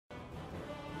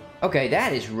Okay,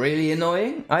 that is really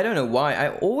annoying. I don't know why. I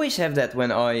always have that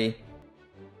when I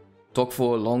talk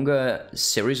for a longer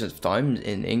series of time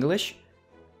in English.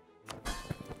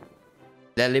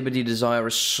 That Liberty Desire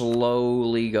is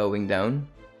slowly going down.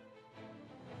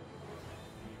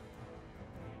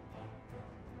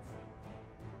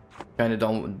 Kinda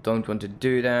don't want to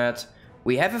do that.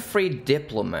 We have a free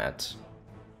diplomat.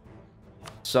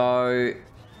 So,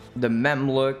 the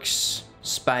Mamluks,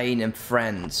 Spain and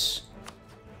France.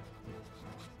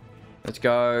 Let's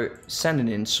go send an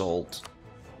insult.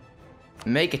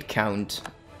 Make it count.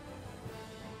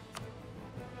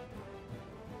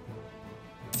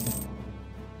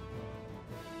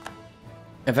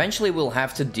 Eventually we'll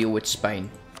have to deal with Spain.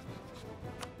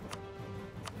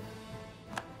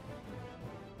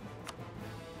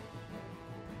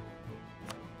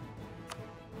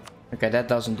 Okay, that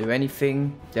doesn't do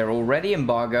anything. They're already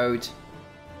embargoed.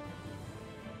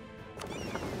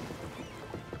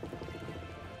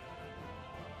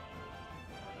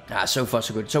 Ah, so far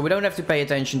so good. So we don't have to pay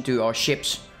attention to our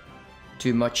ships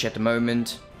too much at the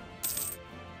moment.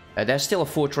 There's still a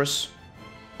fortress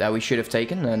that we should have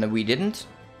taken, and we didn't.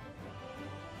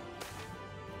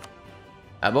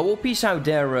 But we'll peace out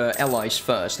their allies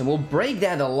first, and we'll break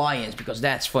that alliance, because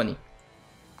that's funny.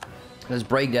 Let's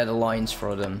break that alliance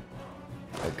for them.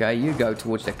 Okay, you go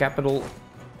towards the capital.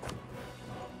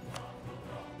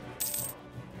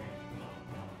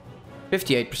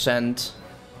 %58%.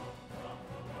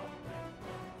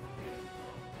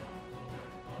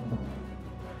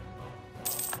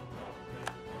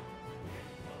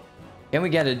 Can we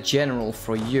get a general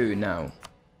for you now?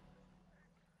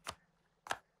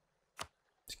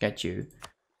 Let's get you.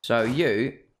 So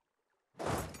you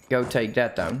go take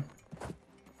that down.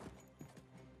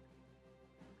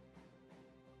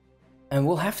 And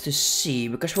we'll have to see,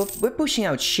 because we're pushing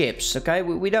out ships, okay?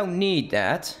 We don't need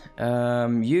that.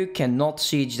 You cannot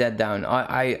siege that down.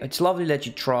 It's lovely that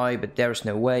you try, but there's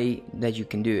no way that you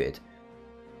can do it.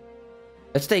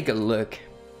 Let's take a look.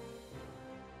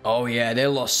 Oh yeah, they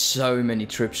lost so many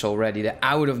troops already. They're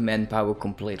out of manpower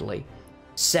completely.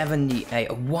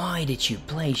 78. Why did you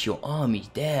place your armies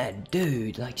there,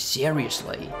 dude? Like,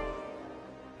 seriously.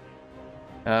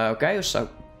 Okay, so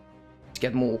let's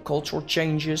get more cultural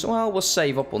changes. Well, we'll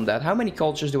save up on that. How many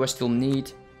cultures do I still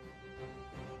need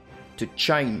to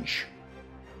change?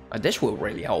 This will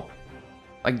really help.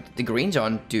 Like, the greens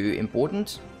aren't too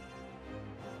important.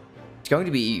 It's going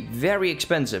to be very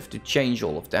expensive to change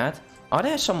all of that. Are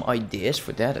there some ideas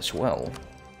for that as well?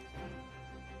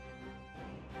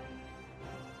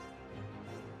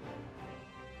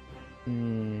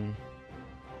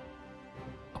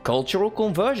 A cultural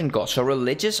conversion cost. So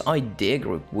religious idea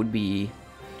group would be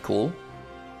cool.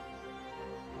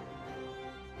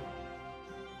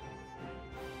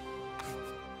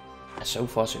 So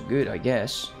far so good, I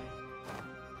guess.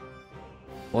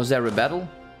 Was there a battle?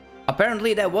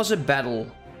 Apparently there was a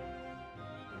battle.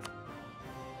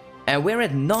 And we're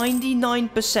at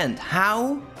 99%.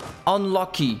 How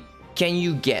unlucky can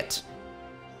you get?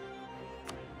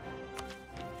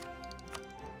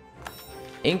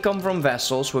 Income from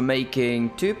vessels, we're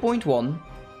making 2.1.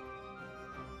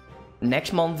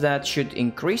 Next month that should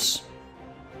increase.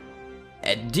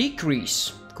 A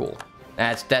decrease. Cool.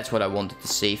 That's what I wanted to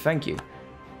see. Thank you.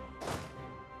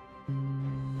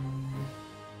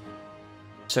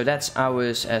 So that's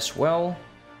ours as well.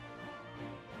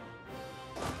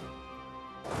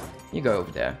 You go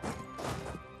over there.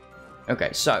 Okay,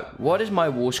 so what is my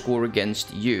war score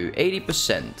against you?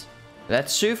 80%.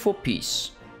 Let's sue for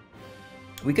peace.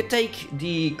 We could take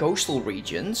the coastal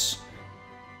regions.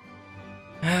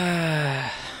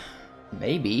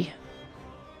 Maybe.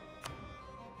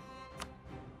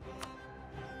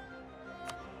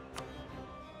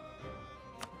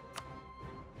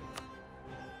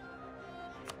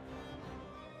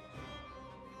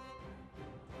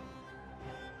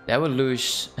 That would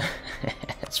lose.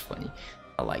 That's funny.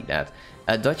 I like that.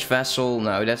 A Dutch vessel.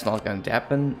 No, that's not going to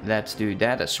happen. Let's do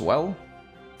that as well.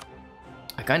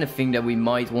 I kind of think that we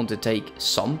might want to take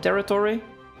some territory.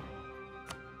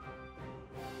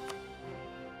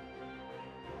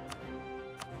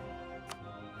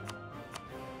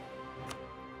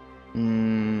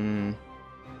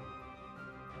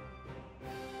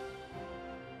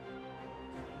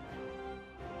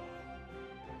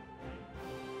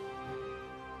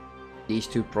 These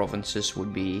two provinces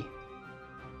would be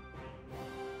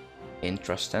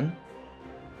interesting.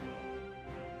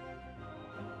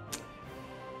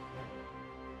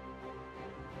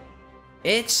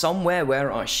 It's somewhere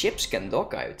where our ships can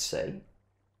dock, I would say.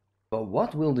 But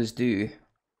what will this do?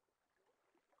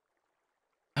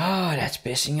 Oh, that's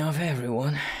pissing off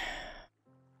everyone.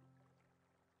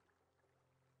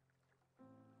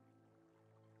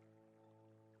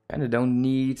 Kinda don't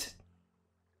need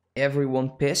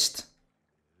everyone pissed.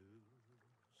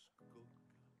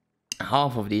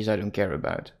 Half of these I don't care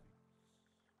about.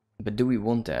 But do we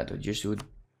want that, or just would...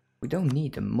 We don't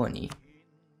need the money.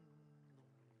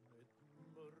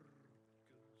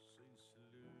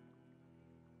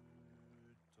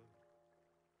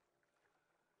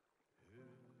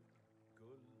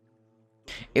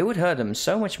 It would hurt them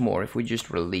so much more if we just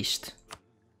released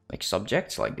like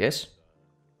subjects like this.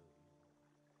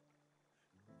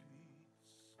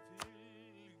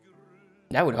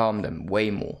 That would harm them way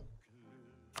more.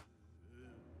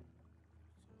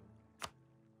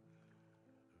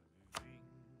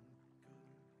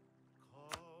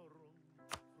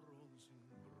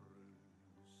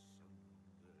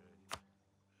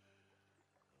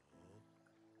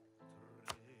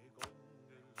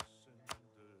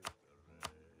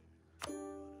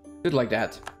 Good like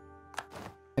that.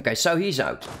 Okay, so he's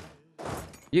out.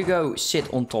 You go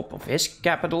sit on top of his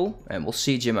capital and we'll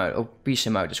siege him out, or piece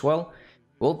him out as well.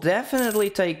 We'll definitely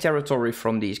take territory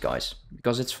from these guys,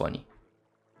 because it's funny.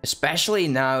 Especially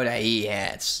now that he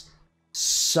has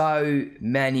so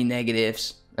many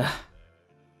negatives.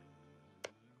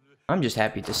 I'm just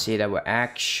happy to see that we're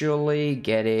actually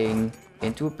getting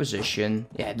into a position.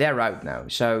 Yeah, they're out now,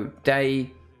 so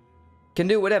they can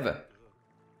do whatever.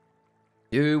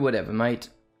 Do whatever, mate.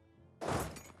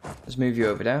 Let's move you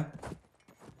over there.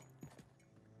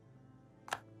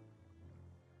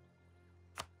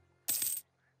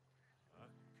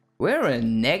 We're a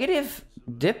negative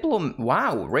diplom...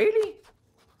 Wow, really?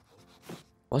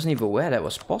 Wasn't even aware that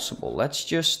was possible. Let's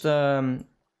just... Let's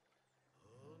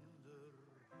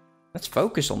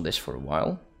focus on this for a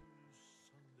while.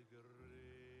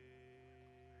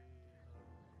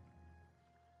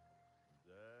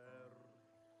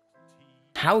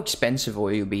 How expensive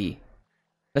will you be?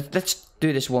 Let's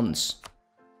do this once.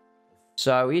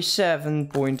 So he's 7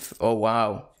 point... Oh,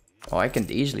 wow. Oh, I can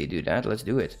easily do that. Let's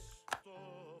do it.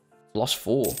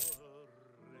 +4.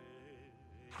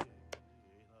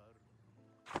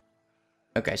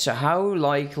 Okay, so how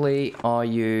likely are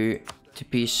you to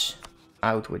peace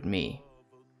out with me?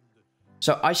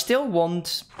 So I still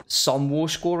want some war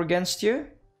score against you.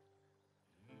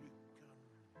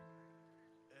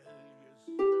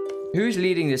 Who's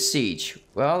leading the siege?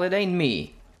 Well, it ain't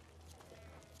me.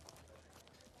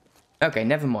 Okay,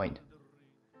 never mind.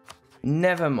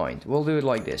 Never mind. We'll do it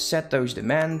like this. Set those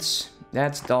demands.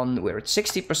 That's done. We're at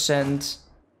 60%.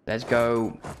 Let's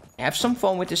go have some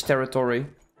fun with this territory.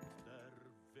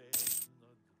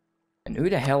 And who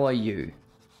the hell are you?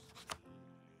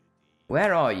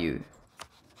 Where are you?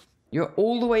 You're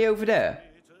all the way over there.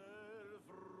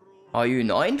 Are you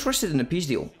not interested in a peace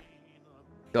deal?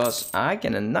 Because I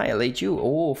can annihilate you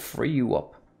or free you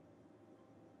up.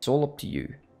 It's all up to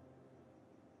you.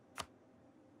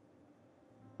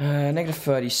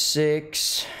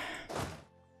 -36.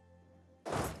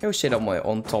 Go sit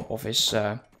on top of his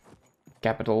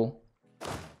capital.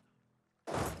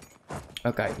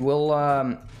 Okay, we'll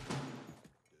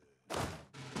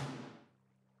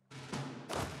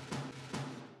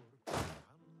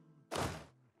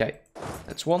okay,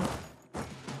 that's 1,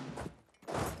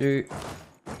 2,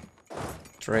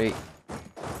 3,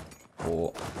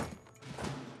 4,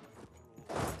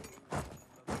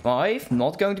 5.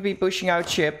 Not going to be pushing out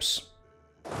ships.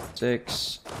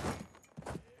 6,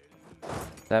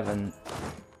 7,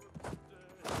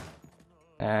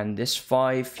 and this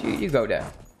 5. You go there.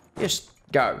 Just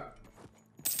go.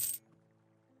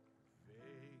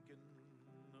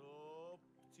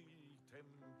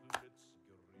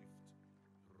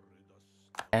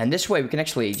 And this way we can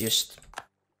actually just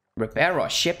repair our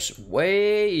ships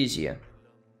way easier.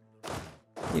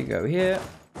 You go here,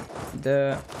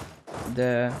 there.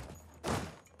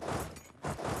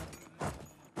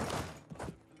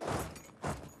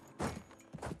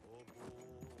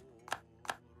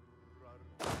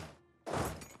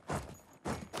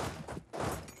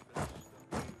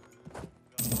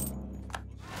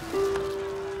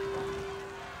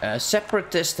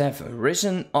 Separatists have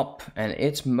risen up, and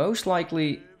it's most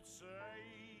likely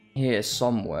here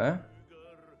somewhere.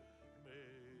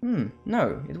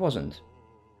 No, it wasn't.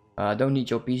 Don't need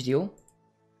your peace deal.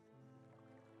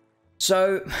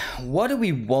 So, what do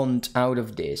we want out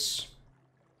of this?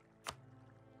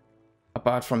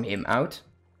 Apart from him out.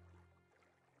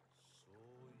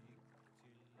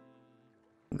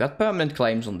 We've got permanent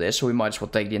claims on this, so we might as well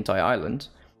take the entire island.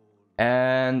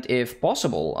 And if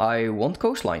possible, I want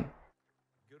coastline.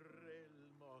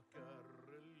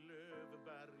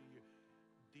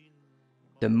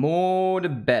 The more, the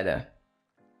better.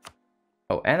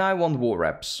 Oh, and I want war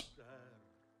reps.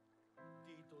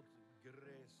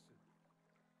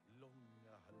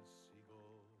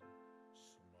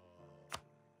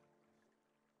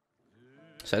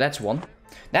 So that's one.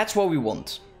 That's what we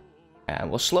want. And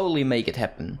we'll slowly make it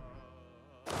happen.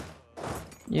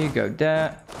 You go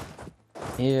there.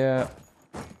 Here.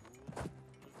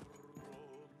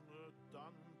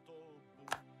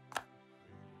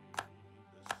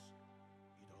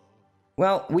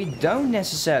 Well, we don't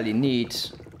necessarily need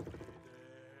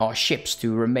our ships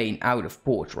to remain out of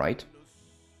port, right?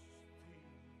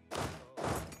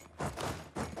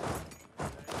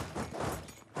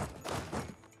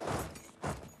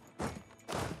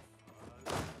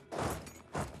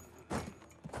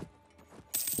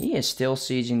 He is still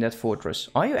sieging that fortress.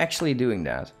 Are you actually doing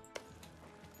that?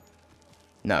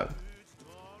 No.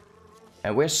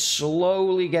 And we're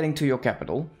slowly getting to your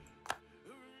capital.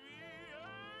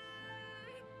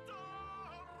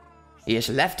 He has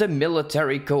left a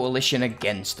military coalition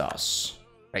against us.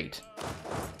 Great.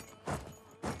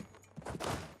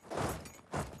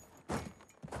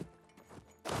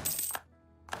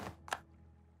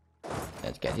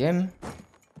 Let's get him.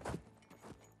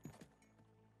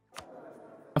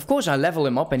 Of course I level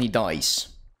him up and he dies.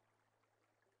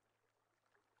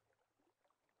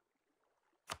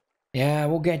 Yeah,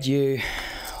 we'll get you.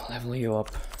 Level you up.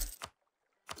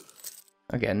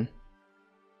 Again.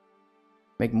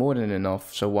 Make more than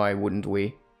enough, so why wouldn't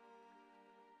we?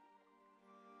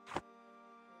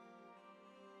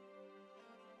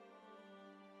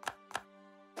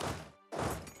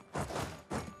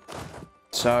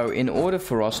 So, in order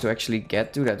for us to actually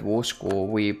get to that war score,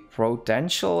 we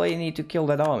potentially need to kill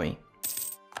that army.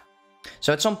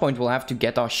 So at some point we'll have to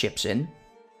get our ships in.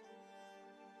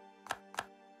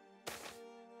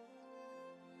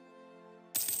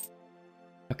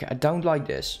 Okay, I don't like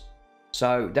this.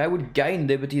 So they would gain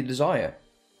Liberty Desire.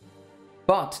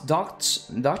 But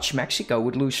Dutch Mexico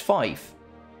would lose 5.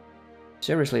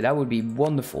 Seriously, that would be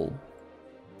wonderful.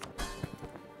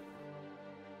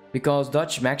 Because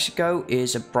Dutch Mexico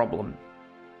is a problem.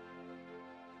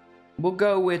 We'll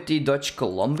go with the Dutch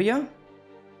Columbia.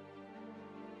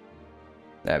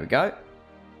 There we go.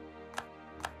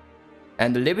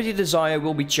 And the Liberty Desire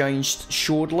will be changed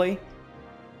shortly.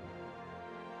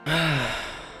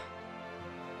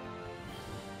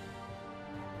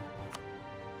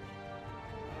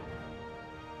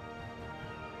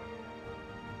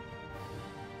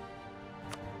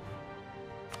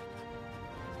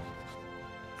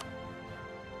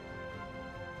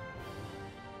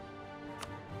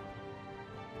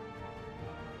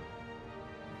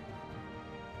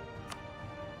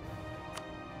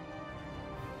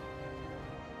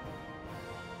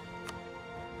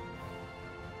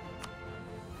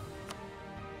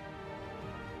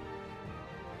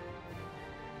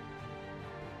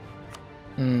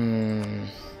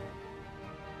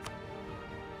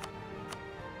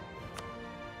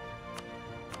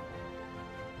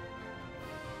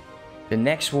 The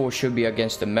next war should be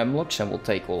against the Mamluks and we'll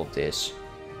take all of this.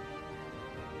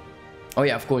 Oh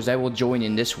yeah, of course, they will join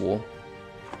in this war.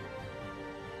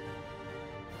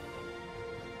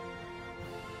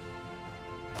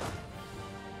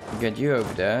 Get you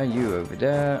over there, you over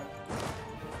there.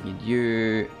 Need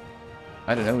you...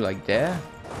 I don't know, like there?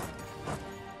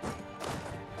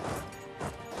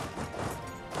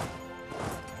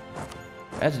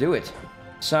 Let's do it.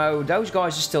 So, those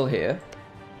guys are still here.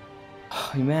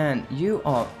 Oh, man, you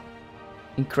are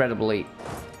incredibly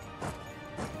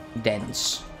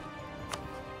dense.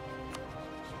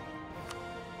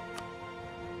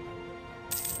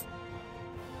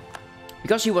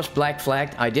 Because he was black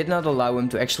flagged, I did not allow him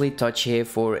to actually touch here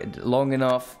for long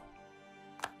enough.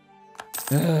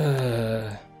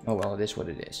 Oh well, it is what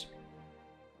it is.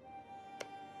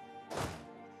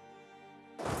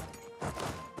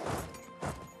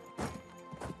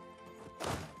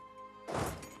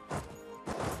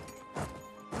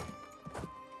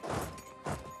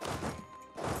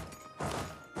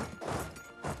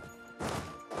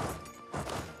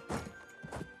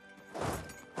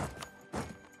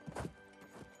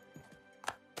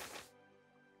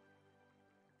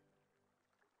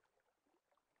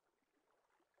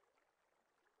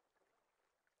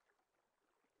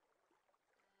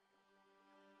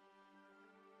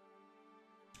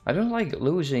 I don't like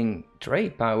losing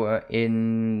trade power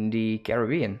in the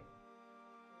Caribbean.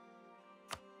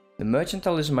 The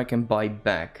mercantilism I can buy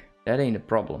back. That ain't a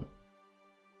problem.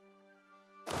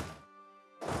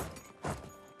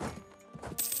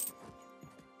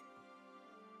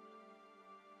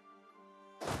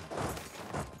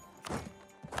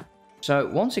 So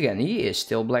once again, he is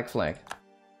still black flag.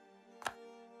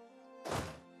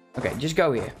 Okay, just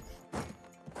go here.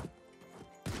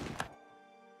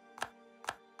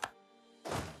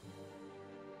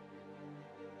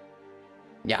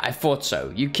 Yeah, I thought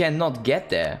so. You cannot get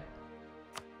there.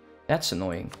 That's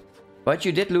annoying. But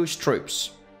you did lose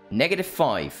troops.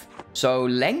 -5. So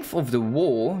length of the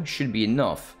war should be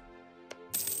enough.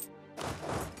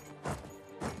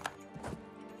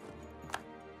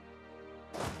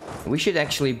 We should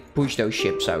actually push those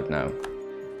ships out now.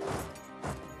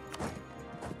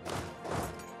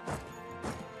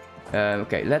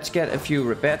 Okay, let's get a few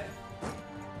repair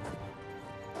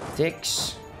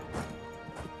ticks.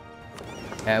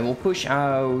 And we'll push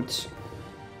out...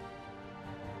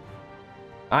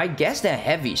 I guess they're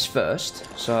heavies first,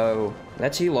 so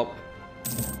let's heal up.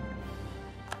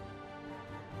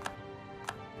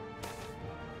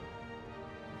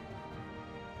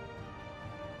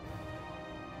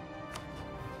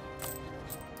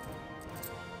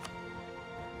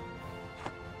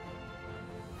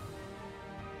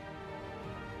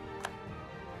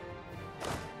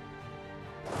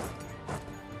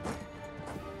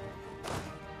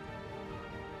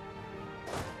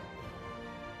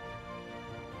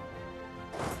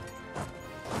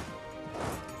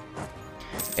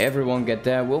 Everyone get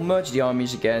there. We'll merge the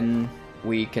armies again.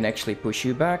 We can actually push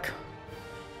you back.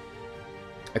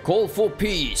 A call for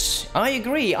peace. I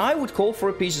agree. I would call for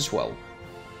a peace as well.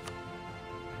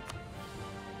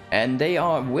 And they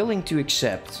are willing to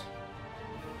accept.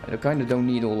 I kind of don't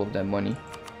need all of their money.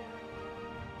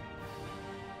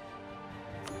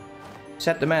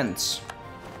 Set demands.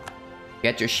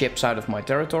 Get your ships out of my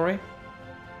territory.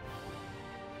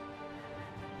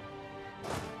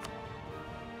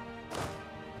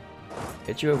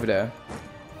 Get you over there.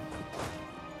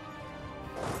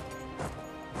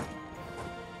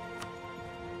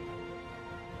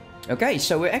 Okay,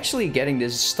 so we're actually getting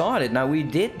this started. Now, we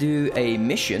did do a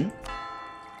mission.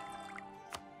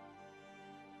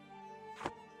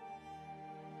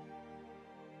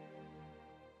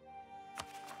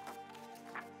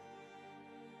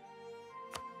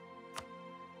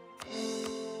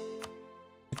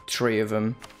 Three of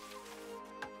them.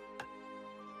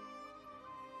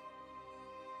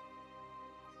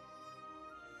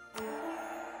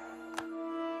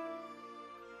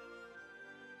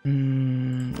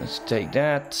 Let's take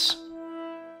that.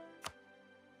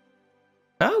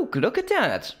 Oh, look at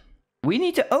that. We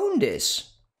need to own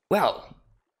this. Well,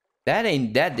 that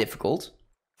ain't that difficult.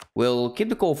 We'll keep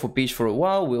the call for peace for a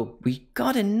while. We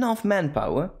got enough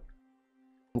manpower.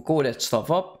 We'll core that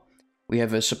stuff up. We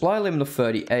have a supply limit of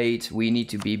 38. We need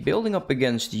to be building up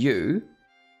against you.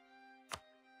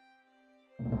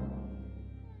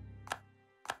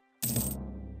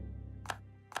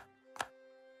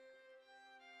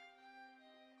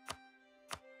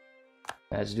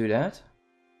 Let's do that.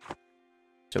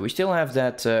 So we still have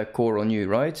that core on you,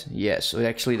 right? Yes, so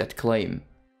actually that claim.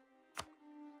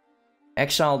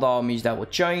 Exiled armies, that will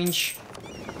change.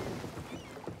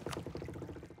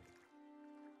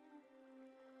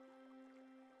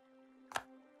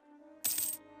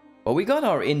 Well, we got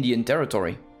our Indian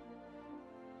territory.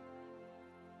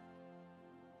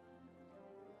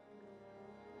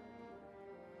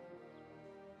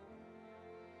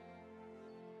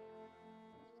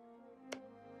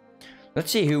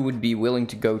 Let's see who would be willing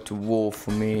to go to war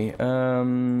for me.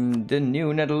 The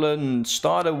New Netherlands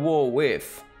start a war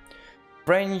with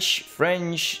French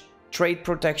trade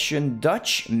protection,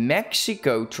 Dutch,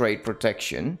 Mexico trade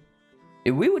protection.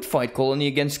 We would fight colony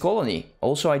against colony.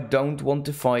 Also, I don't want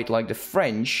to fight like the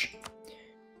French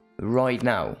right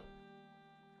now.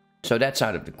 So that's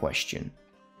out of the question.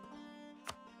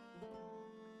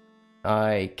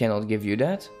 I cannot give you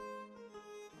that.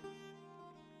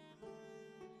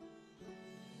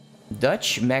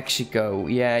 Dutch, Mexico.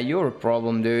 Yeah, you're a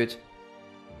problem, dude.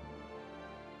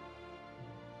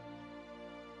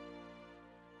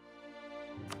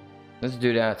 Let's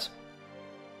do that.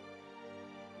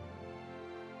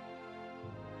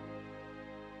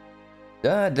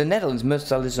 The Netherlands,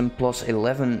 Multilateralism plus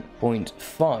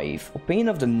 11.5. Opinion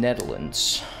of the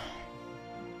Netherlands.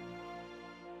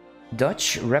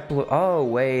 Dutch oh,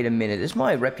 wait a minute. Is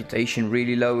my reputation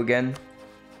really low again?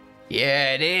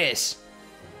 Yeah, it is.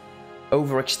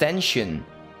 Overextension.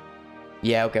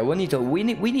 Yeah, okay. We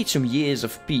need some years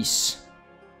of peace.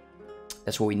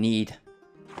 That's what we need.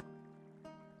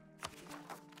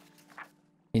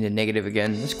 In the negative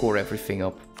again. Let's core everything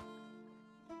up.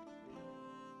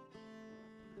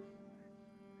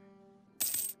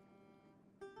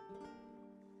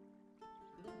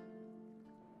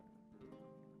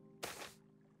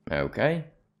 Okay.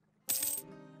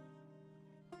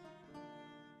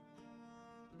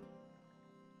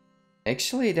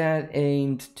 Actually, that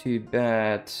ain't too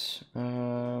bad.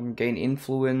 Gain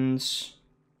influence.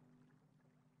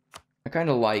 I kind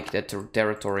of like that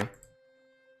territory.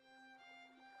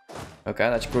 Okay,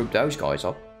 let's group those guys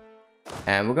up.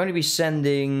 And we're going to be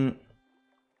sending...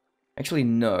 Actually,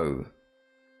 no.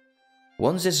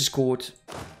 Once this is caught,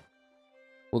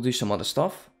 we'll do some other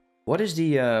stuff. What is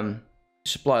the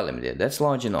supply limit here? That's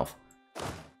large enough.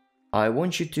 I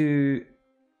want you to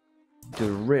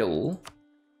drill.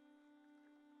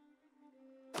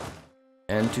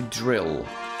 And to drill.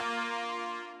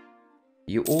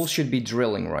 You all should be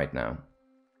drilling right now.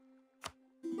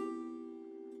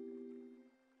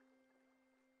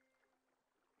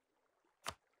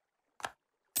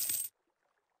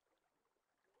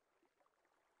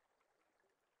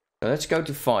 Let's go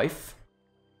to 5.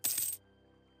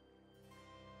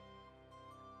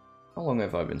 How long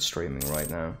have I been streaming right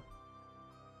now?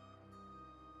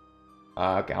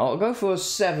 Okay, I'll go for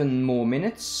 7 more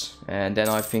minutes, and then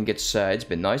I think it's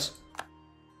been nice.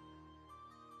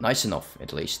 Nice enough,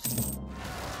 at least.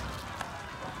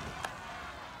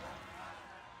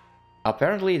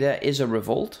 Apparently there is a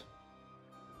revolt.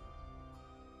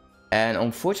 And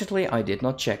unfortunately I did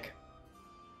not check.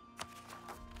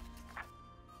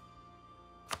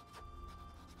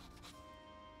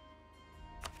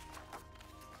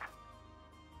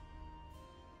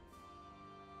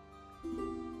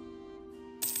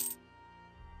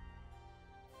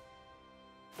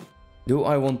 Do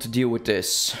I want to deal with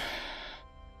this?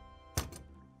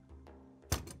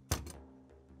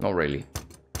 Not really.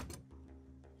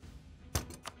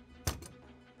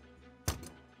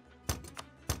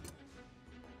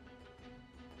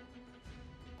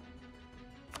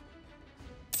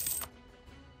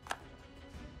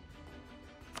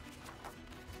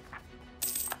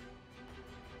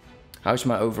 How's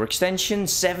my overextension?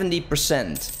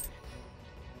 70%.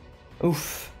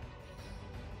 Oof.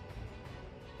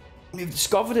 We've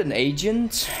discovered an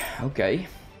agent. Okay.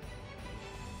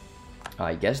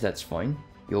 I guess that's fine.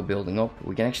 You're building up.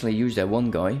 We can actually use that one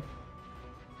guy.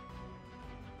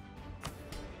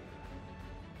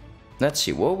 Let's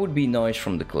see. What would be nice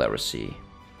from the clerisy?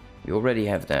 You already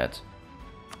have that.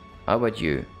 How about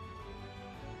you?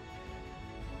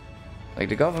 Like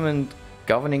the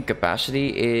governing capacity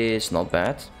is not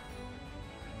bad.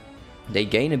 They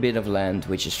gain a bit of land,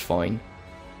 which is fine.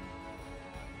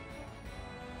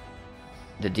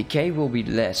 The decay will be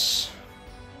less.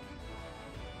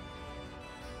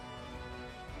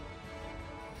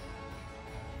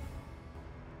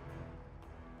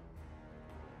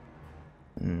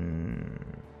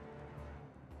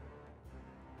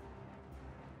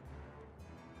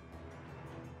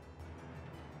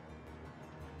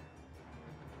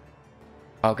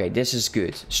 Okay, this is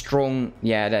good. Strong,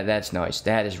 yeah, that's nice.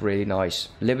 That is really nice.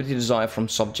 Liberty desire from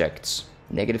subjects,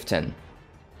 -10.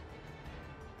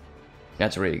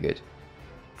 That's really good.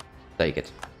 Take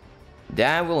it.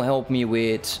 That will help me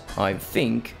with, I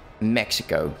think,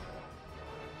 Mexico.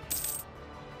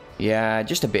 Yeah,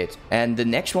 just a bit. And the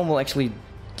next one will actually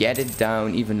get it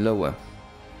down even lower.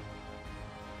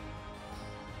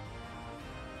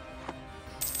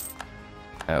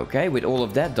 Okay, with all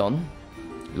of that done.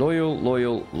 Loyal,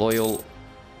 loyal, loyal.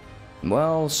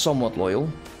 Well, somewhat loyal.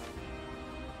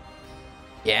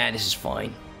 Yeah, this is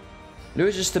fine.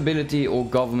 Lose stability or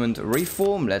government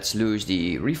reform. Let's lose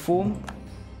the reform.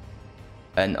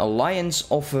 An alliance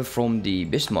offer from the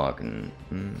Bismarcken.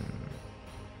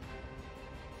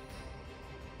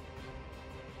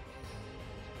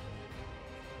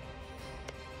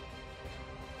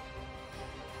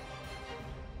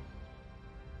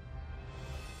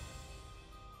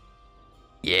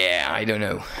 Yeah, I don't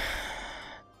know.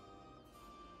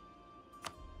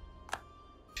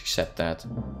 Accept that.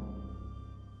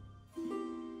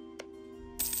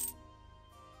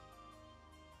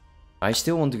 I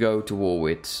still want to go to war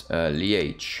with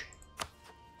Liège.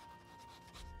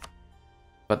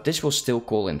 But this will still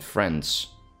call in France.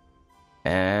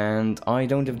 And I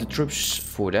don't have the troops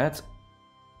for that.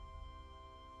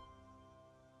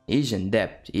 He's in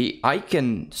debt. I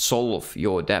can solve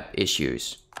your debt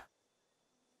issues.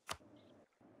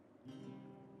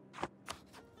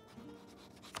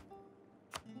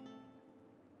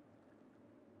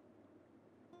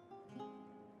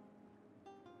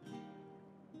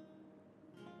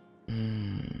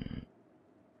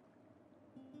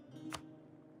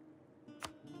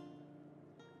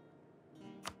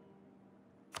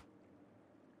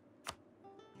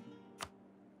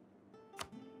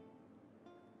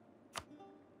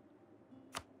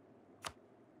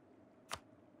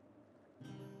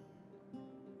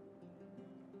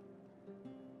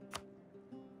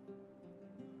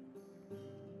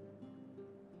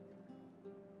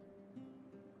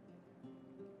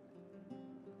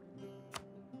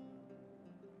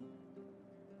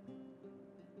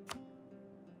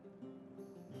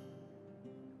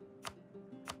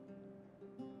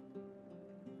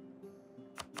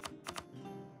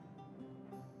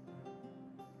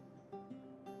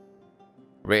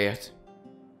 Weird.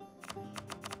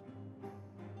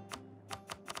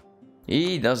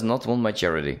 He does not want my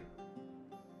charity.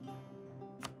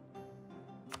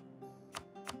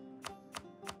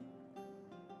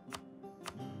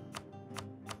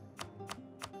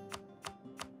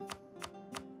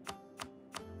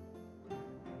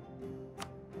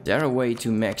 Is there a way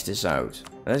to max this out?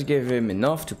 Let's give him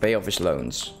enough to pay off his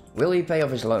loans. Will he pay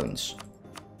off his loans?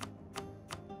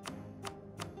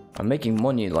 I'm making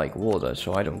money like water,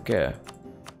 so I don't care.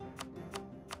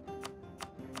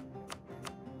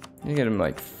 You get him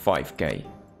like 5k.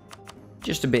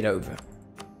 Just a bit over.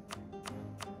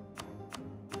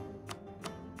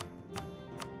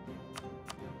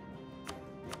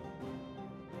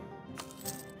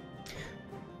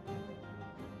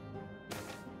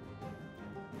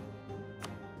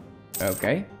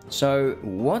 Okay, so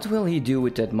what will he do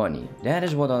with that money? That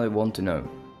is what I want to know.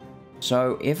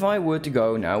 So if I were to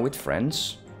go now with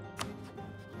friends,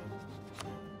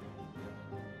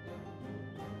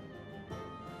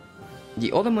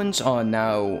 the Ottomans are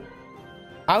now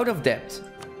out of debt,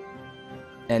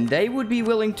 and they would be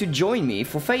willing to join me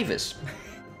for favors.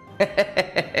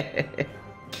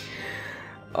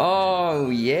 Oh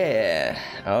yeah,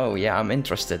 I'm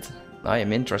interested. I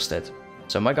am interested.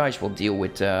 So my guys will deal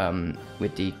with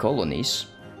the colonies.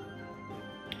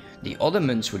 The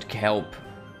Ottomans would help,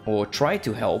 or try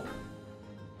to help.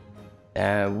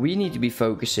 We need to be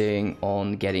focusing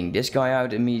on getting this guy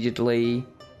out immediately,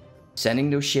 sending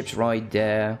those ships right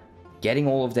there, getting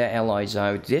all of their allies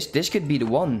out. This could be the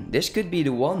one. This could be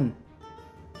the one.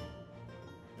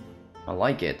 I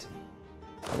like it.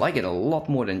 I like it a lot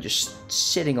more than just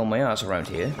sitting on my ass around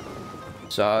here.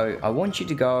 So I want you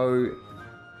to go.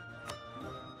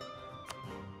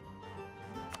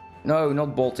 No,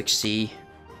 not Baltic Sea.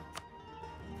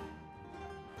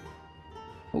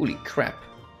 Holy crap.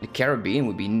 The Caribbean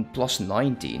would be plus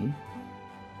 19.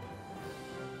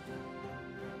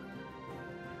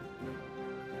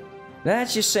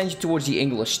 Let's just send you towards the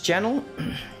English Channel.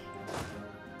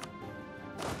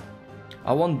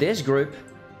 I want this group.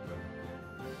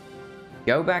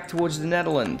 Go back towards the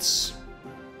Netherlands.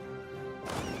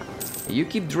 You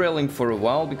keep drilling for a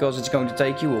while, because it's going to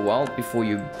take you a while before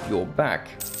you're back.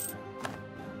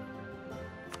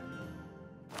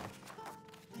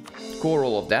 Core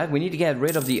all of that. We need to get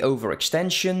rid of the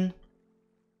overextension.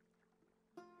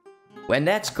 When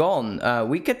that's gone,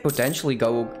 we could potentially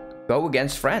go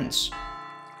against France.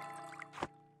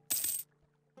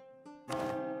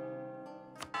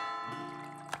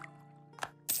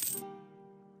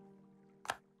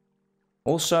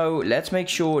 Also, let's make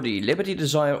sure the liberty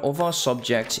desire of our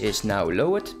subjects is now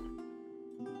lowered.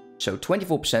 So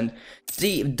 24%.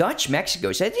 The Dutch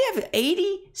Mexico said they have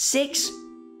 86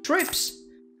 troops.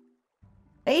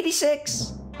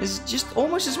 86 is just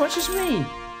almost as much as me.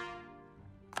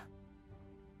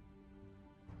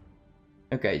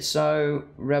 Okay, so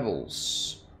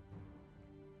rebels.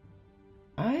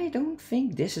 I don't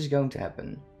think this is going to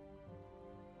happen.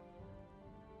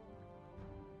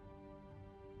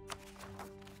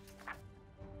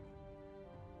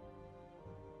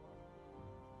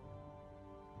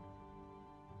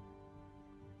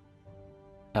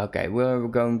 Okay, we're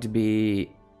going to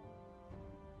be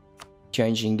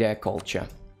changing their culture.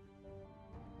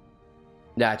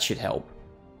 That should help.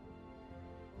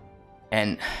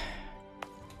 And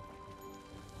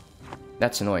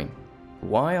that's annoying.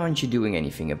 Why aren't you doing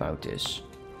anything about this?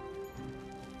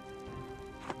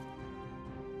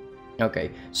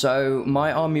 Okay, so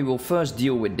my army will first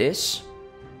deal with this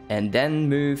and then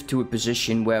move to a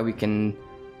position where we can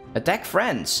attack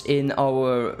France in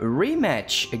our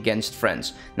rematch against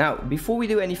France. Now, before we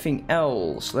do anything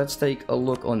else, let's take a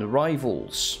look on the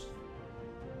rivals.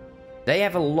 They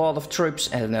have a lot of troops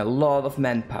and a lot of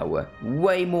manpower,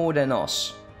 way more than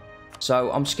us. So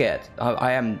I'm scared.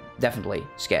 I am definitely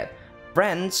scared.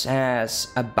 France has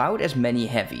about as many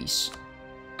heavies.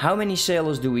 How many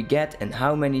sailors do we get, and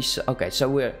how many... Okay, so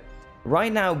we're...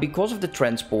 Right now, because of the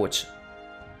transports,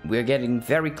 we're getting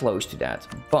very close to that.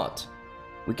 But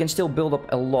we can still build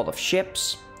up a lot of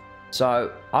ships.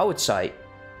 So I would say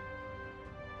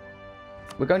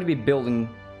we're going to be building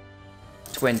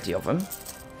 20 of them.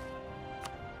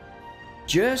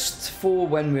 Just for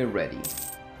when we're ready.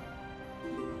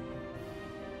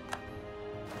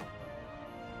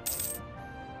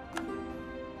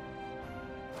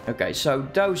 Okay, so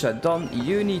those are done.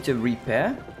 You need to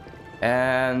repair.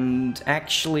 And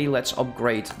actually, let's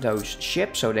upgrade those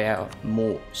ships so they are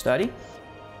more sturdy.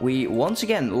 We once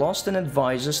again lost an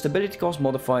advisor. Stability cost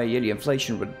modifier, yearly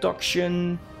inflation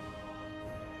reduction.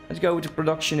 Let's go with the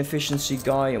production efficiency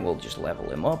guy and we'll just level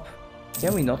him up.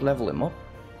 Can we not level him up?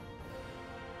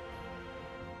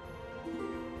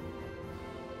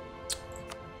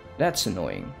 That's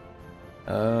annoying.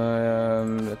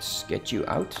 Let's get you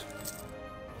out.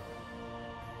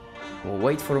 We'll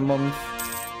wait for a month.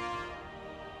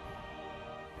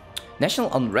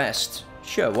 National unrest.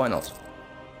 Sure, why not?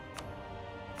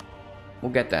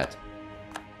 We'll get that.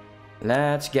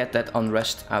 Let's get that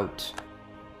unrest out.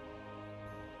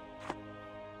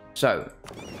 So,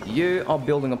 you are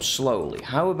building up slowly.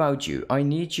 How about you? I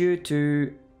need you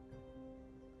to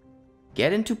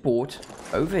get into port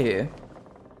over here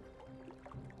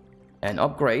and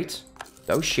upgrade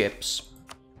those ships.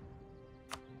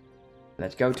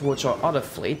 Let's go towards our other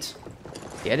fleet.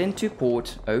 Get into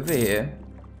port over here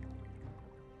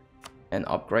and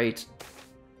upgrade.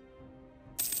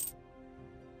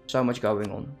 So much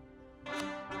going on.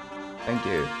 Thank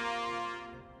you.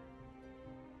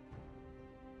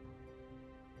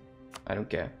 I don't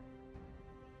care.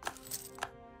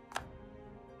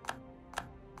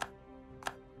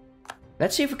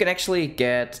 Let's see if we can actually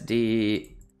get the...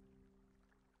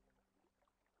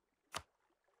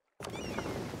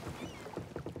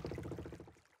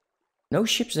 No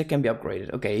ships that can be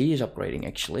upgraded. Okay, he is upgrading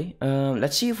actually.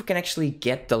 Let's see if we can actually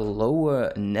get the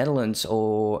lower Netherlands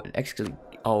or actually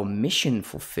our mission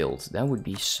fulfilled. That would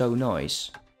be so nice.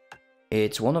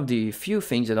 It's one of the few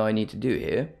things that I need to do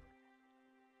here.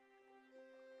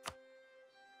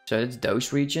 So it's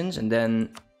those regions and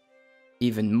then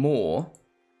even more.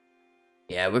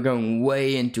 Yeah, we're going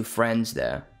way into France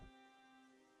there.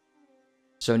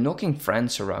 So knocking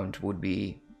France around would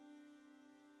be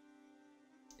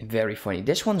very funny.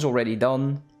 This one's already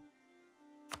done.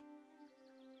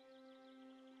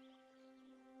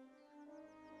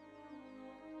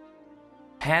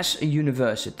 Has a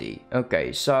university.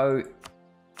 Okay, so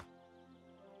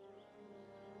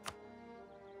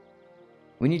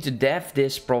we need to dev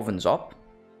this province up.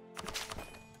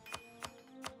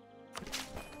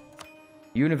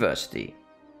 University.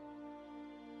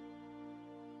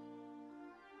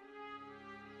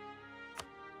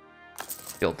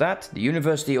 Build that. The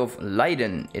University of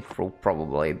Leiden, it will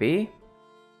probably be.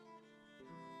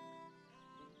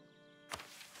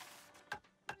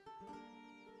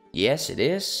 Yes, it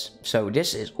is. So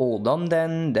this is all done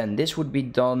then. Then this would be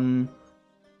done.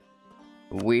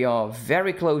 We are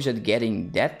very close at getting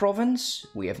that province.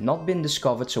 We have not been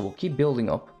discovered, so we'll keep building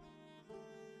up.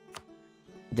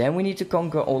 Then we need to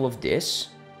conquer all of this.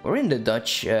 We're in the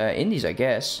Dutch Indies, I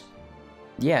guess.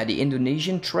 Yeah, the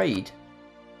Indonesian trade.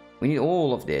 We need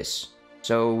all of this.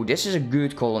 So this is a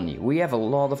good colony. We have a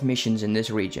lot of missions in this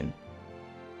region.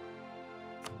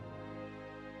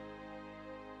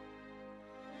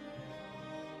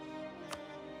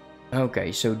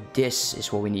 Okay, so this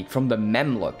is what we need from the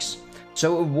Mamluks.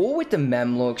 So a war with the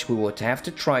Mamluks, we would have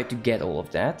to try to get all of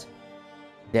that.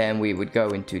 Then we would go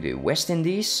into the West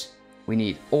Indies. We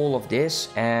need all of this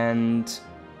and...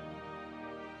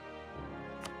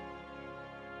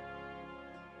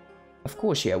 Of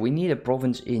course, yeah, we need a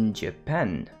province in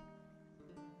Japan.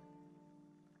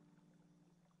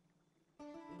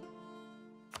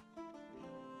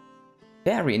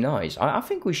 Very nice. I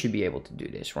think we should be able to do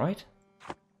this, right?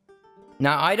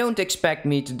 Now, I don't expect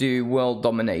me to do world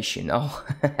domination. Oh,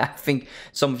 I think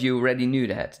some of you already knew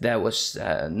that. That was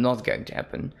not going to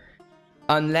happen.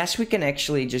 Unless we can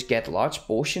actually just get large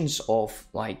portions of,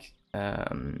 like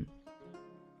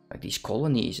these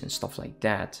colonies and stuff like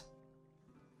that.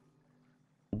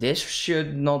 This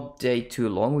should not take too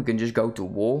long. We can just go to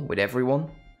war with everyone.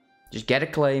 Just get a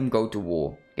claim, go to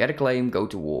war. Get a claim, go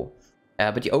to war.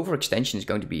 But the overextension is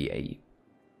going to be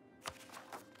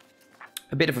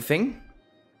a bit of a thing.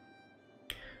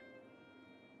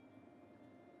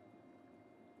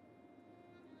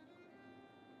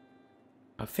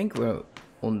 I think we're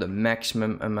on the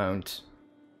maximum amount.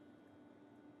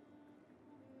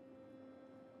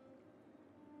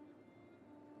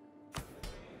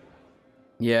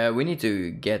 Yeah, we need to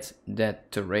get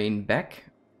that terrain back.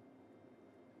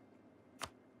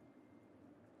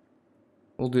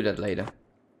 We'll do that later.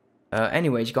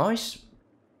 Anyways, guys,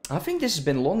 I think this has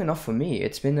been long enough for me.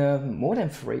 It's been more than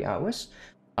 3 hours.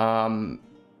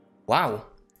 Wow.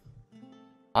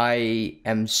 I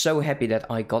am so happy that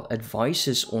I got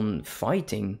advices on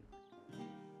fighting.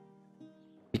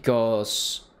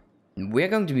 Because we're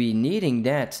going to be needing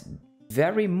that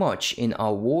very much in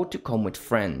our war to come with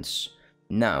France.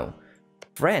 Now,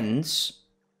 France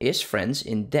is France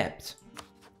in depth.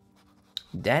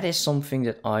 That is something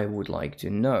that I would like to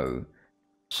know.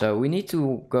 So we need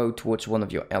to go towards one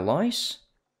of your allies,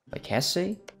 like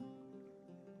Hesse.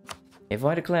 If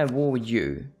I declare war with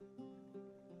you,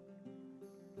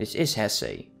 this is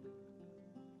Hesse.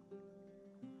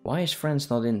 Why is France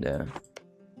not in there?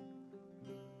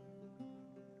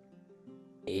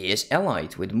 is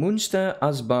allied with Munster,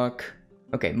 Asbach.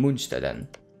 Okay, Munster then.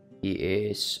 He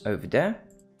is over there.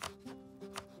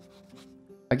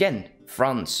 Again,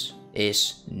 France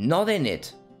is not in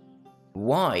it.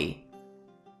 Why?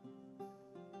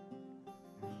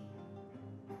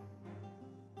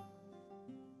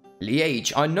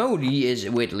 Liège. I know he is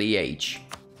with Liège.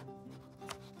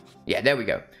 Yeah, there we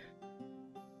go.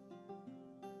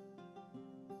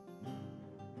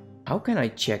 How can I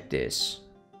check this?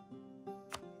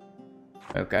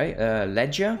 Okay,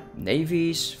 ledger,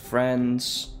 navies,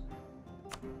 France,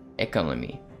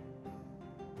 economy.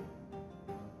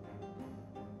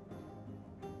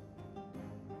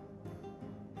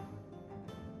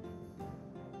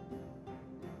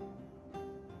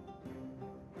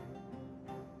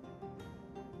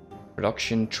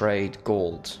 Production, trade,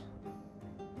 gold.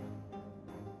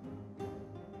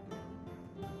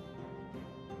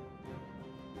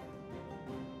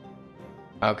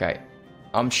 Okay,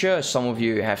 I'm sure some of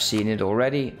you have seen it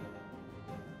already.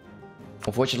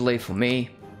 Unfortunately for me,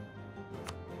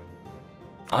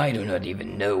 I do not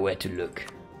even know where to look.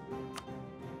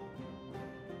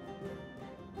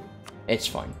 It's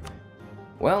fine.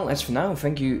 Well, as for now,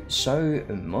 thank you so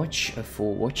much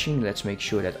for watching. Let's make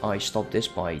sure that I stop this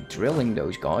by drilling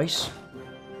those guys.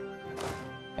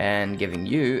 And giving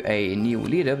you a new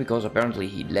leader, because apparently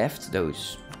he left,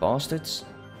 those bastards.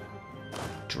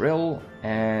 Drill,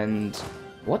 and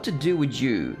what to do with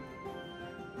you?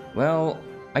 Well,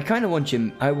 I kind of want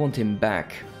him, I want him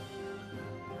back.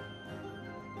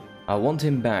 I want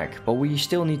him back, but we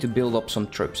still need to build up some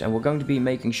troops, and we're going to be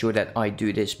making sure that I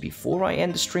do this before I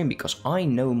end the stream, because I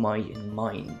know my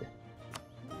mind.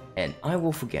 And I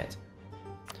will forget.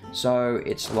 So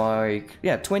it's like,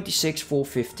 yeah, 26 for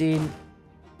 15.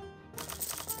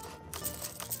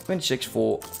 26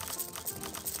 for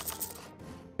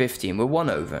 15. We're one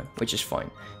over, which is fine.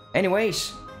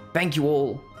 Anyways, thank you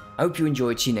all. I hope you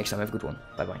enjoyed. See you next time. Have a good one.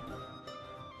 Bye bye.